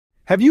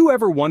Have you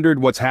ever wondered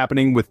what's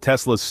happening with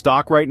Tesla's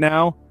stock right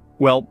now?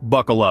 Well,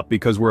 buckle up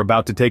because we're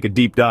about to take a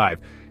deep dive.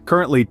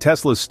 Currently,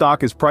 Tesla's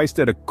stock is priced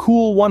at a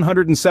cool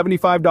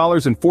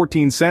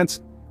 $175.14,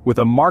 with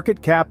a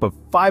market cap of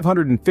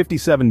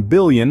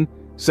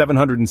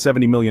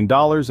 $557.77 billion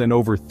and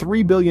over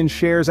 3 billion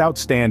shares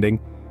outstanding.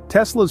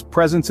 Tesla's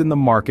presence in the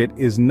market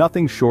is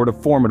nothing short of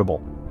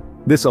formidable.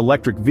 This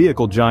electric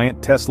vehicle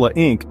giant, Tesla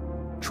Inc.,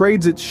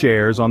 trades its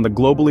shares on the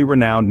globally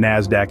renowned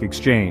Nasdaq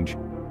exchange.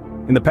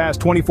 In the past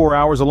 24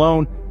 hours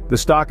alone, the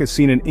stock has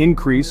seen an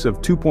increase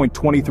of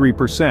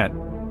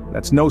 2.23%.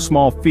 That's no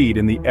small feat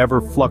in the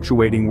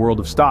ever-fluctuating world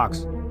of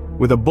stocks.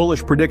 With a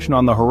bullish prediction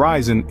on the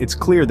horizon, it's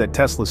clear that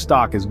Tesla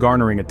stock is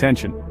garnering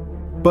attention.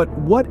 But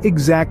what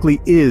exactly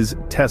is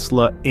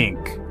Tesla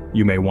Inc.,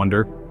 you may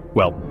wonder?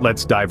 Well,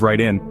 let's dive right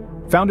in.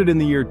 Founded in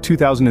the year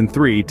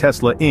 2003,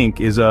 Tesla Inc.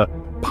 is a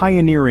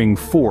pioneering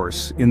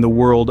force in the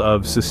world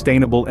of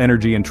sustainable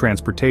energy and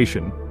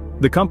transportation.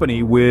 The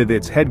company, with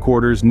its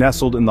headquarters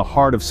nestled in the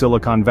heart of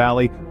Silicon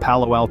Valley,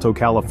 Palo Alto,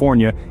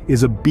 California,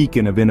 is a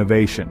beacon of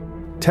innovation.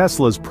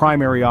 Tesla's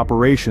primary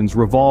operations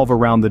revolve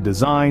around the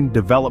design,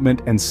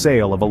 development, and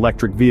sale of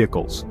electric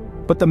vehicles.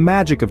 But the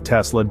magic of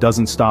Tesla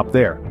doesn't stop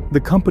there.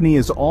 The company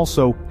is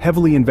also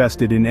heavily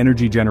invested in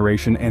energy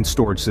generation and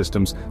storage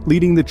systems,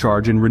 leading the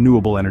charge in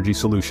renewable energy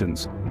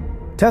solutions.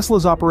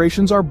 Tesla's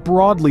operations are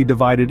broadly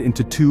divided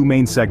into two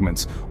main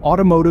segments: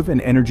 automotive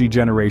and energy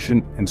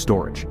generation and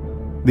storage.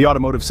 The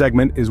automotive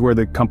segment is where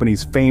the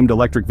company's famed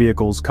electric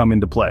vehicles come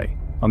into play.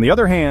 On the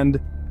other hand,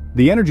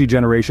 the energy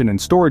generation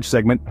and storage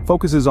segment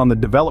focuses on the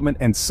development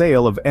and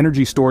sale of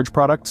energy storage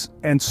products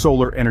and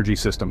solar energy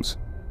systems.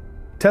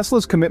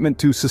 Tesla's commitment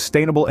to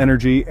sustainable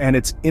energy and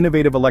its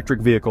innovative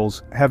electric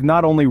vehicles have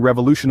not only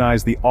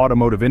revolutionized the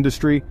automotive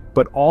industry,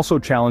 but also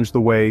challenged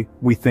the way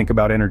we think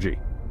about energy.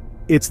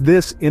 It's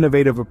this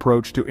innovative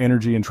approach to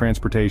energy and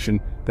transportation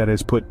that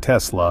has put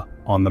Tesla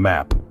on the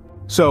map.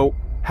 So,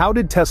 how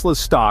did Tesla's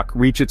stock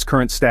reach its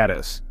current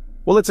status?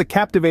 Well, it's a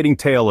captivating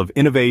tale of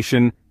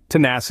innovation,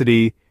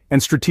 tenacity,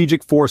 and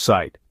strategic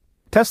foresight.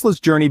 Tesla's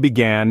journey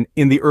began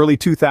in the early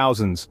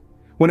 2000s,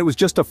 when it was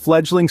just a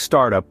fledgling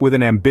startup with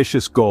an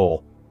ambitious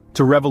goal: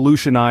 to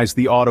revolutionize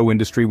the auto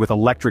industry with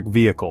electric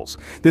vehicles.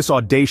 This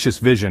audacious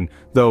vision,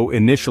 though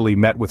initially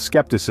met with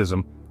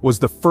skepticism, was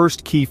the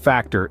first key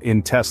factor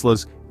in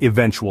Tesla's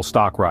eventual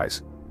stock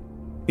rise.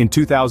 In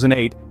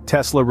 2008,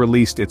 Tesla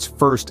released its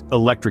first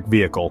electric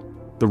vehicle,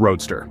 the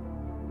Roadster.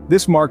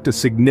 This marked a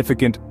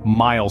significant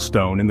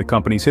milestone in the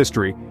company's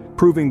history,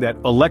 proving that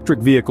electric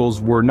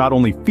vehicles were not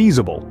only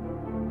feasible,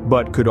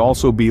 but could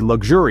also be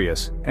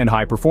luxurious and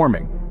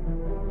high-performing.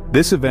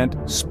 This event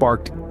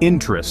sparked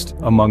interest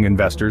among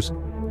investors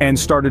and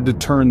started to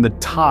turn the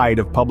tide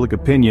of public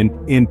opinion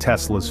in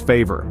Tesla's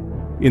favor.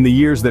 In the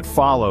years that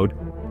followed,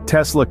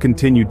 Tesla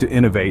continued to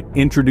innovate,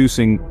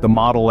 introducing the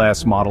Model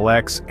S, Model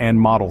X, and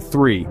Model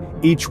 3,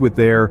 each with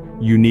their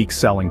unique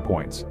selling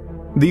points.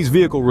 These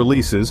vehicle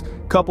releases,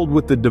 coupled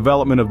with the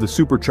development of the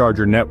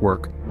supercharger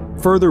network,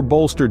 further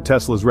bolstered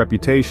Tesla's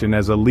reputation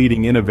as a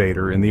leading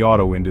innovator in the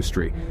auto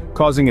industry,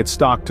 causing its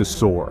stock to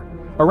soar.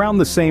 Around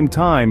the same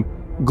time,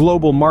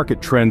 global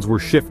market trends were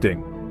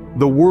shifting.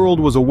 The world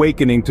was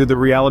awakening to the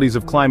realities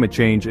of climate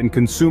change, and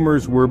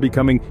consumers were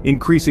becoming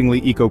increasingly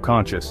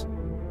eco-conscious.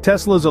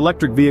 Tesla's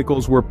electric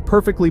vehicles were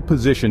perfectly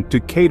positioned to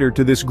cater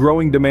to this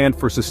growing demand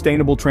for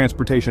sustainable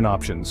transportation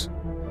options.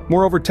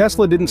 Moreover,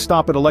 Tesla didn't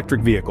stop at electric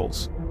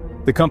vehicles.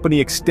 The company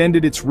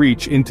extended its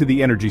reach into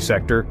the energy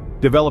sector,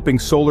 developing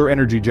solar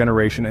energy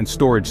generation and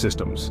storage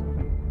systems.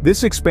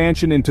 This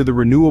expansion into the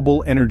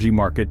renewable energy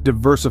market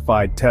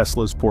diversified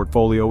Tesla's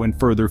portfolio and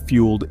further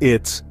fueled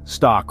its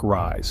stock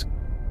rise.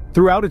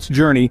 Throughout its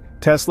journey,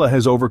 Tesla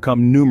has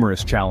overcome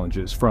numerous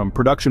challenges, from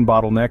production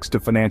bottlenecks to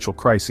financial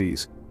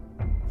crises.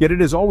 Yet it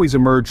has always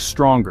emerged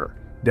stronger,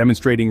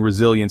 demonstrating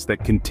resilience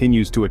that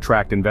continues to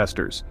attract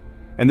investors.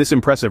 And this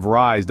impressive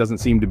rise doesn't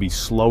seem to be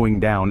slowing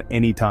down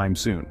anytime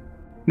soon.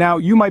 Now,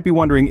 you might be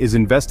wondering, is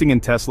investing in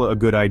Tesla a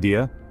good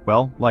idea?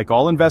 Well, like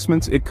all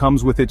investments, it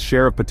comes with its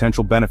share of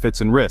potential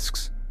benefits and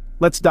risks.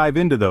 Let's dive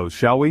into those,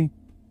 shall we?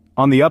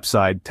 On the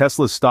upside,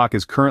 Tesla's stock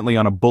is currently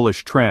on a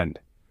bullish trend.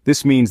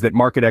 This means that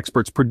market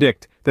experts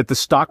predict that the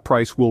stock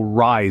price will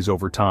rise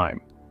over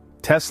time.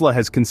 Tesla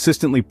has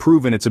consistently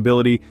proven its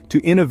ability to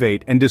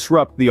innovate and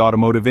disrupt the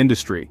automotive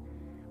industry,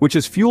 which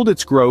has fueled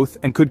its growth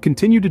and could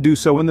continue to do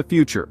so in the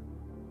future.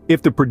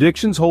 If the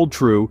predictions hold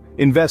true,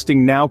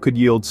 investing now could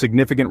yield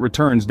significant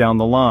returns down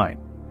the line.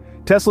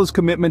 Tesla's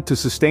commitment to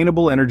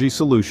sustainable energy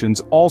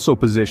solutions also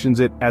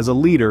positions it as a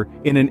leader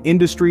in an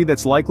industry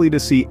that's likely to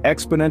see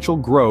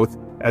exponential growth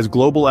as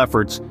global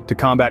efforts to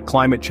combat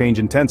climate change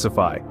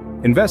intensify.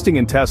 Investing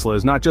in Tesla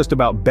is not just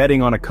about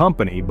betting on a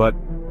company, but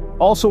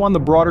also on the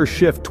broader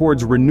shift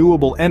towards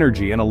renewable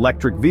energy and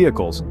electric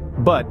vehicles.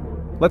 But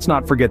let's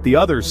not forget the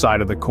other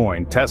side of the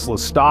coin.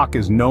 Tesla's stock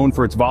is known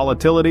for its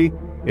volatility.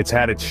 It's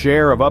had its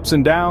share of ups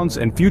and downs,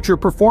 and future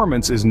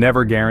performance is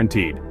never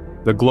guaranteed.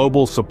 The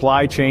global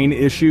supply chain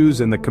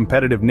issues and the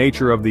competitive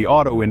nature of the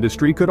auto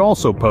industry could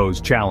also pose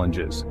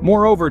challenges.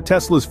 Moreover,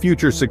 Tesla's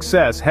future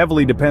success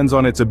heavily depends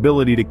on its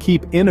ability to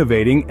keep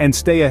innovating and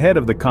stay ahead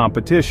of the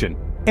competition.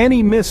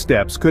 Any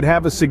missteps could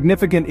have a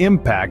significant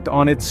impact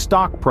on its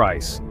stock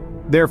price.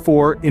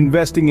 Therefore,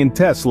 investing in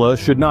Tesla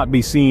should not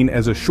be seen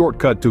as a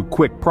shortcut to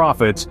quick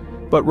profits,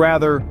 but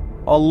rather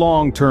a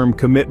long-term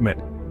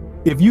commitment.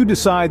 If you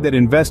decide that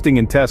investing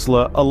in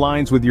Tesla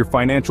aligns with your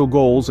financial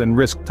goals and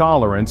risk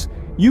tolerance,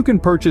 you can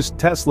purchase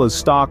Tesla's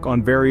stock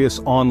on various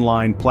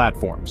online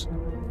platforms.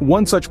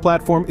 One such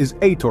platform is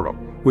eToro,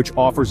 which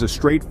offers a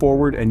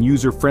straightforward and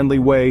user-friendly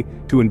way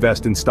to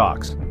invest in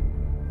stocks.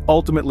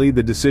 Ultimately,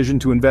 the decision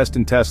to invest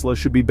in Tesla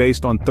should be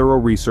based on thorough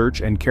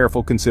research and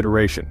careful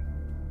consideration.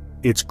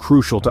 It's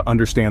crucial to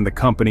understand the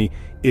company,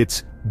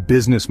 its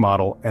business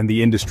model, and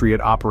the industry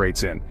it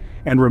operates in.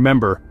 And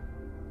remember,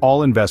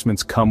 all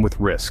investments come with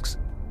risks.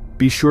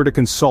 Be sure to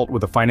consult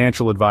with a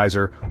financial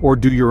advisor or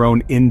do your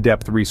own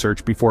in-depth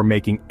research before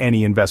making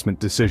any investment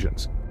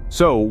decisions.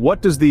 So,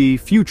 what does the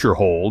future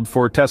hold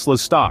for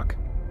Tesla's stock?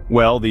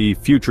 Well, the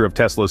future of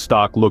Tesla's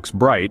stock looks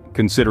bright,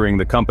 considering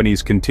the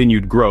company's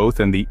continued growth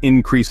and the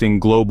increasing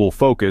global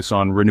focus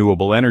on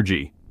renewable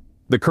energy.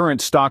 The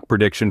current stock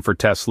prediction for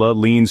Tesla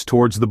leans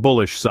towards the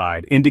bullish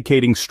side,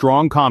 indicating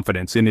strong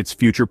confidence in its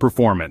future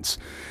performance.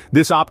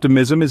 This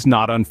optimism is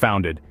not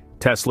unfounded.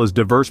 Tesla's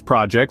diverse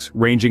projects,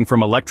 ranging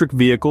from electric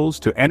vehicles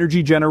to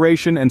energy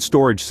generation and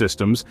storage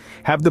systems,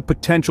 have the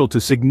potential to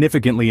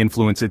significantly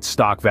influence its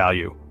stock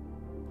value.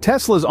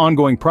 Tesla's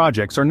ongoing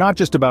projects are not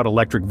just about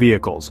electric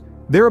vehicles.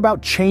 They're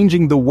about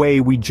changing the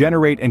way we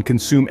generate and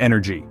consume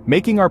energy,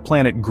 making our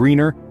planet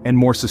greener and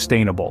more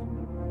sustainable.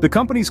 The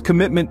company's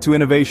commitment to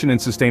innovation and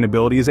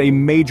sustainability is a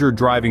major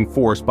driving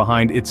force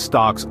behind its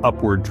stock's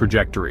upward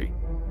trajectory.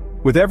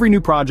 With every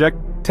new project,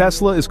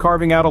 Tesla is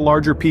carving out a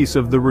larger piece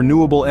of the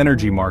renewable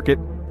energy market,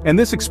 and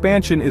this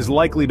expansion is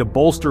likely to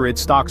bolster its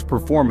stock's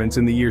performance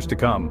in the years to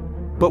come.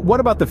 But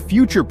what about the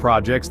future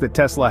projects that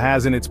Tesla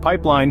has in its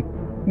pipeline?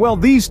 Well,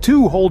 these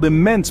too hold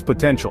immense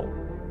potential.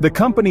 The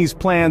company's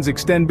plans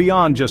extend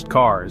beyond just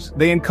cars.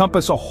 They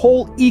encompass a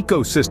whole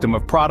ecosystem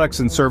of products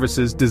and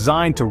services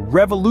designed to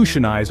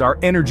revolutionize our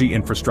energy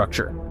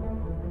infrastructure.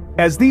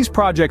 As these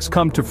projects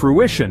come to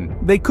fruition,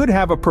 they could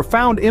have a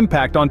profound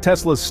impact on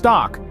Tesla's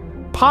stock,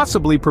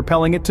 possibly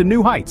propelling it to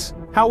new heights.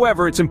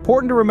 However, it's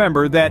important to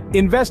remember that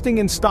investing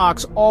in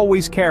stocks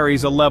always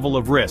carries a level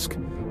of risk.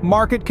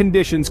 Market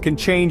conditions can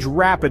change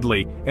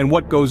rapidly, and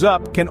what goes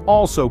up can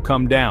also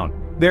come down.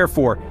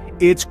 Therefore,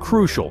 it's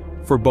crucial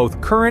for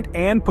both current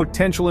and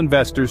potential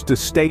investors to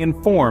stay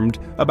informed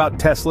about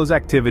Tesla's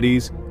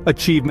activities,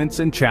 achievements,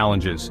 and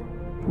challenges.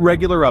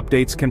 Regular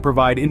updates can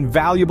provide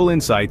invaluable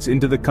insights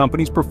into the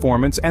company's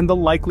performance and the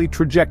likely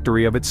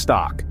trajectory of its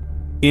stock.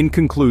 In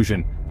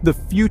conclusion, the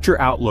future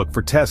outlook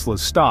for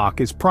Tesla's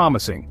stock is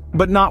promising,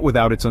 but not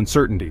without its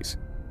uncertainties.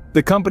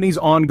 The company's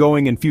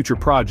ongoing and future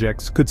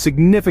projects could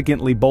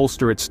significantly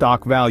bolster its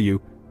stock value,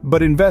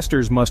 but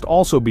investors must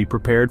also be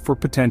prepared for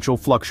potential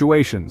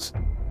fluctuations.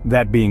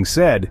 That being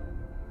said,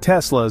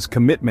 Tesla's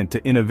commitment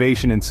to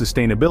innovation and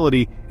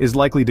sustainability is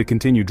likely to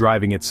continue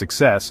driving its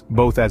success,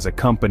 both as a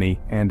company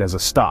and as a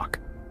stock.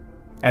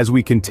 As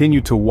we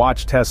continue to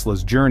watch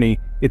Tesla's journey,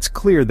 it's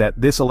clear that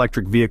this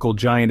electric vehicle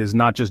giant is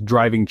not just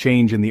driving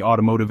change in the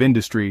automotive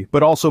industry,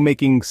 but also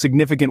making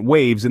significant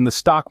waves in the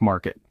stock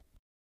market.